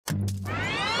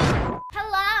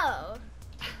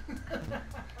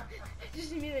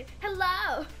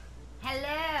Hello.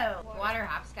 Hello. Water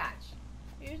hopscotch.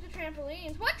 Use the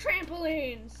trampolines. What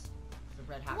trampolines? The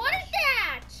red hot. What is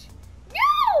that?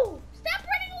 No! Stop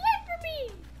running away from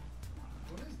me!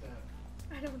 What is that?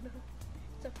 I don't know.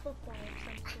 It's a football of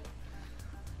some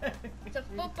sort. It's a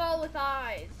football with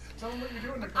eyes. Tell them what you're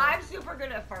doing, Nicole. I'm super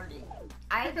good at farting.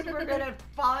 I'm super good at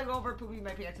falling over, pooping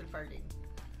my pants, and farting.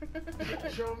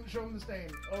 Show them the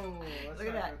stain. Oh, that's Look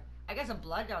at not that. I got some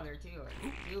blood down there too.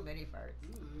 Too many farts.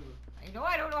 good. Ooh,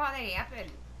 I don't know how they happen.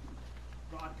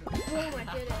 vodka. Boom, I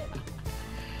did it.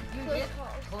 You Close did.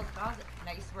 calls. Close calls.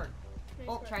 Nice work. Nice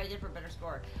Oh, work. try again for a better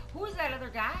score. Who is that other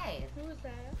guy? Who was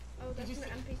that? Oh, Did that's you an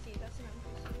NPC. That's an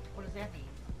What does that mean?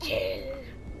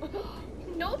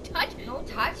 NPC. No touching. No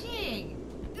touching.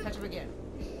 Touch him again.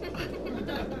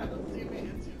 See if he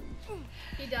hits you.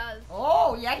 He does.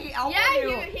 Oh, yeah, he elbowed you.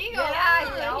 Yeah, he goes.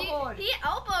 Yeah, he elbowed. He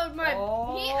elbowed my.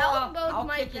 Oh, he elbowed I'll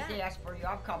my kick back. his ass for you.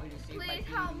 I'm coming to save my Please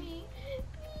baby. help me.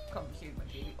 Come to save my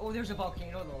baby. Oh, there's a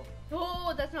volcano though.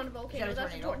 Oh, that's not a volcano. Is that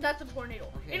a tornado? That's a tornado.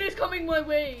 Okay. It is coming my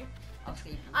way. I'll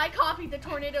save you. I copied. The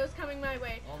tornado is coming my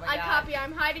way. Oh my I God. copy.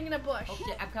 I'm hiding in a bush.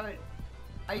 Okay, I'm coming.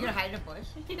 Are you gonna hide in a bush?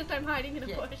 Yes, I'm hiding in a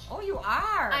Okay. bush. Oh, you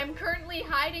are. I'm currently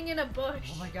hiding in a bush.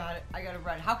 Oh my God, I gotta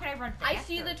run. How can I run faster? I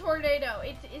see the tornado.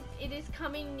 It is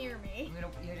coming near me.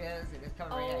 It is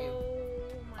coming right at you.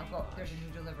 Oh my I'll go. gosh. There's a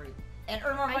new delivery. And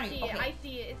earn more money. I see it. I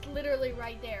see it. It's literally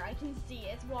right there. I can see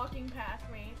it. It's walking past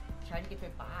me. Trying to get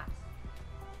that box.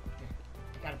 Here,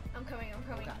 I got him. I'm coming. I'm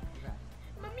coming. You got it.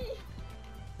 Mommy,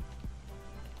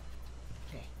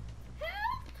 Okay.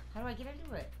 help! How do I get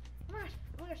into it? Oh my gosh.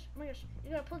 Oh my gosh. Oh my gosh.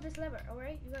 You gotta pull this lever. All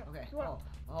right. You gotta. Okay. You gotta.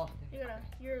 Oh. You gotta.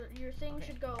 Your thing Okay.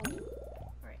 should go.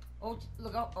 Oh,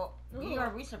 look out. Oh,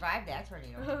 we survived that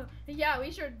tornado. Yeah,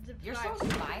 we should. You're so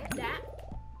smart. That.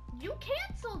 You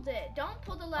canceled it. Don't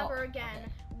pull the lever Oh, again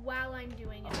okay. while I'm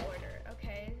doing an order.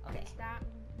 Okay. Okay. 'Cause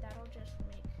that'll just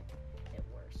make it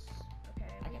worse. Okay.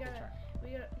 I got the truck.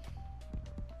 We gotta.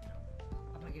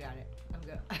 I'm gonna get on it. I'm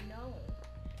gonna. No.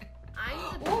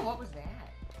 I'm the. Oh, what was that?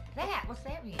 What's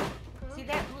that mean? Huh? See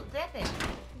that thing?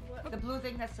 What? The blue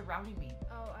thing that's surrounding me.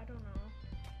 Oh, I don't know.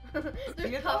 You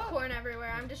There's thought? popcorn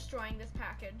everywhere. I'm destroying this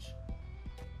package.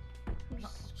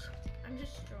 I'm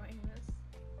destroying this.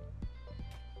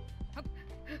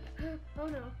 Oh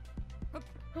no.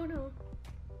 Oh no.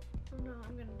 Oh no,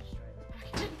 I'm gonna destroy this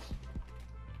package.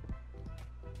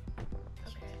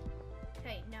 Okay.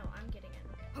 Hey, no, I'm getting in.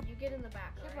 You get in the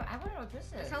back, Yeah, but alright? I wanna know what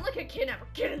this I is. sound like a kidnapper.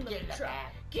 Get in the Get in the truck.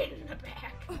 back. Get in the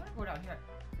back. I wanna go down here.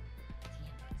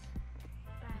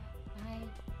 Damn it.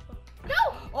 Bye. No!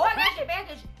 Oh, I got your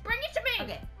package. Bring it to me!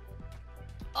 Okay.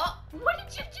 Oh, What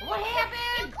did you do? what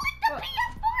happened? You clicked the What?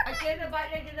 PS4 I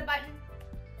did the button.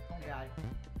 Oh God.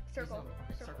 Circle.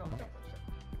 Circle. Circle. Okay.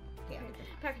 Okay, I'll get this.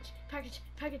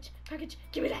 Package.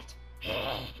 Give me that.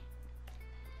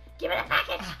 Give me the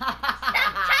package. Stop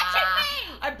touching me!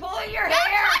 I'm pulling your Stop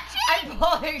hair. touching! I'm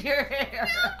pulling your hair.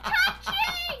 Stop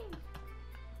touching!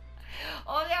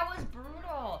 Oh, that was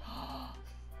brutal.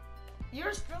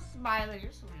 You're still smiling.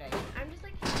 You're so nice. I'm just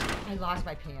like. I lost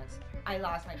my pants. I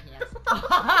lost my pants.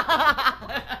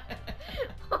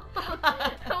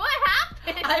 What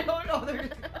happened? I don't know. They're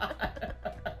just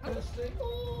This thing?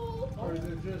 Or is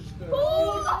it just?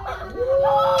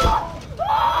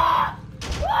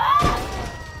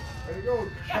 There you go,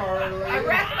 Charlie. I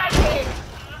wrecked my pants.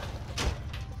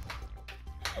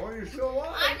 Oh, you're still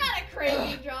alive. I'm not a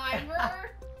crazy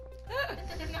driver.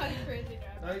 I'm not a crazy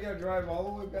Now driver. you gotta drive all the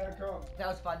way back home. That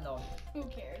was fun though. Who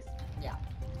cares?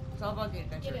 It's all about the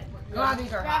adventure. Get in. God,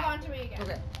 these are Grab hot. onto me again.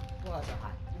 Okay. Well, those are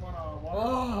hot. You wanna walk?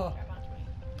 Oh. Grab onto me.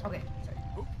 Okay. Sorry.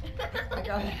 I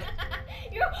got it.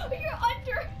 You're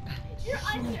under. You're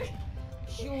under.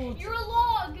 Shoot. You're a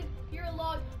log. You're a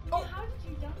log. Oh. How did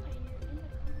you die? You're in the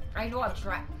I know I'm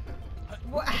trying.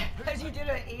 What? As you did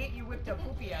an 8, you whipped a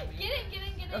poopy at me. Get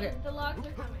in. Okay. The logs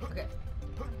are coming. Okay.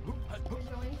 He's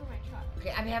going for my truck.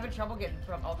 Okay, I'm having trouble getting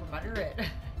out from under it.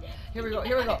 Here we go.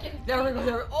 There we go.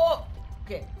 Oh.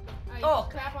 Okay. Alright, Oh.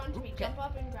 just grab onto me. Okay. Jump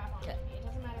up and grab onto Okay. me. It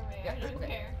doesn't matter where. Yeah, I don't okay.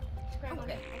 care. Just grab onto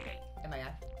Okay. me. Okay. Am I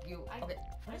on? You. Okay.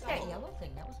 What is I that got it. yellow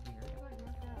thing? That was weird.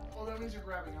 Oh, that means you're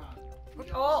grabbing on.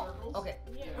 Oh. Circles? Okay.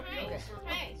 Yeah. Yeah, Hey, circles.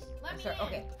 hey, let me Sorry. in.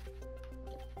 Okay.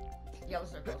 Yellow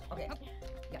circles. Okay.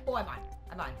 Yeah. Oh, I'm on.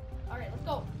 Alright, let's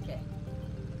go. Okay.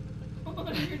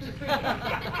 You're just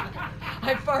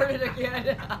I farted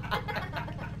again. I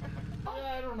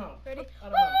don't know. Ready? I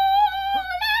don't know.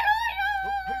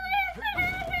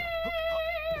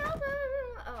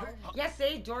 Oh. Yes,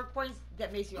 say dork points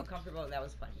that makes you uncomfortable. That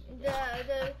was funny.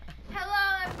 The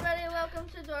Hello, everybody. Welcome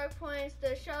to Dork Points,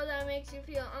 the show that makes you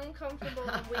feel uncomfortable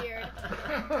and weird.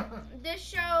 This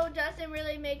show doesn't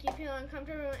really make you feel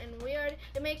uncomfortable and weird.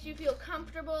 It makes you feel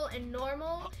comfortable and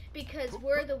normal because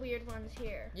we're the weird ones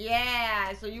here.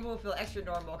 Yeah, so you will feel extra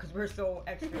normal because we're so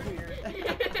extra weird.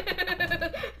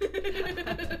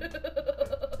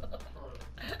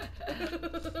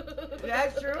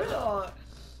 That's true though.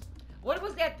 What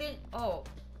was that thing? Oh,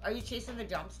 are you chasing the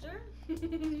dumpster?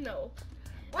 No.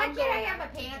 Why can't I have my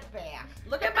pants back?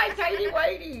 Look at my tiny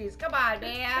whities. Come on,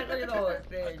 man. Look at those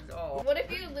things. Oh. What if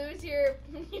you lose your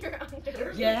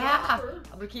underwear? Yeah. I'm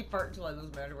gonna keep farting until I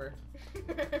lose my underwear.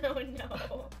 Oh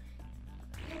no.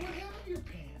 What happened to your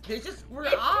pants? They just were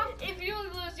off. If you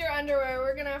lose your underwear,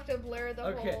 we're gonna have to blur the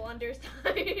Okay. whole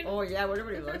underside. Oh yeah, what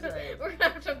everybody looks like. We're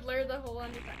gonna have to blur the whole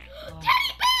underside. Oh.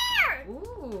 Teddy bear!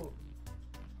 Ooh.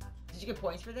 Did you get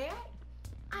points for that?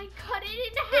 I cut it in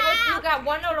It was, half. you got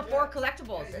 1 out of 4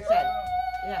 collectibles. It said.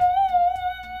 Yeah.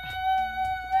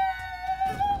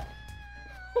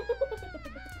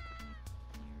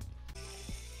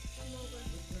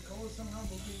 Nicole is somehow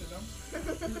moving the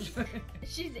dumpster.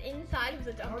 She's inside of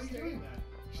the How are you dumpster. doing that?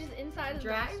 She's inside of the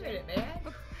Driving dumpster. it, man.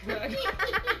 How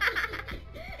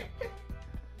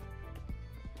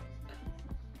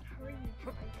are you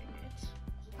driving it?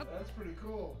 That's pretty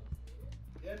cool.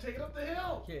 Yeah, take it up the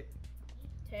hill. Okay.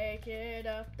 Take it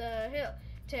up the hill.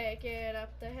 Take it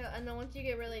up the hill. And then once you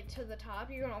get really to the top,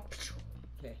 you're gonna.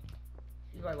 Okay.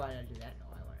 You might want to do that. No,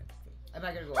 I want it to stay. I'm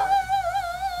not gonna go.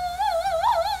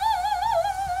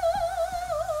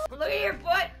 Look at your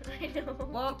foot. I know.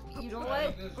 Well, you know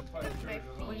what? This is probably My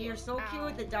true. When you're so Ow.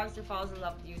 cute, the dumpster falls in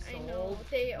love with you I know. so.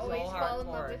 They always so fall in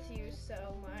love hardcore. with you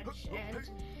so much. And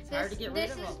It's hard to get rid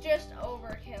this of is them. just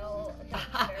overkill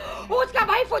dumpster. Oh, it's got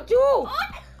my foot too. Oh,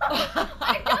 no.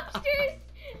 Our dumpsters.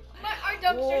 Our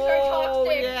dumpsters are Oh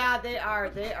toxic. yeah, they are.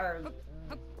 They are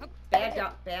bad.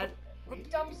 Bad.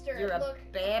 Dumpster. You're a look,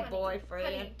 bad honey,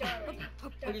 boyfriend. Honey, darling.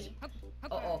 Uh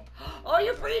oh. Oh,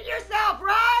 you freed yourself.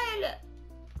 Run!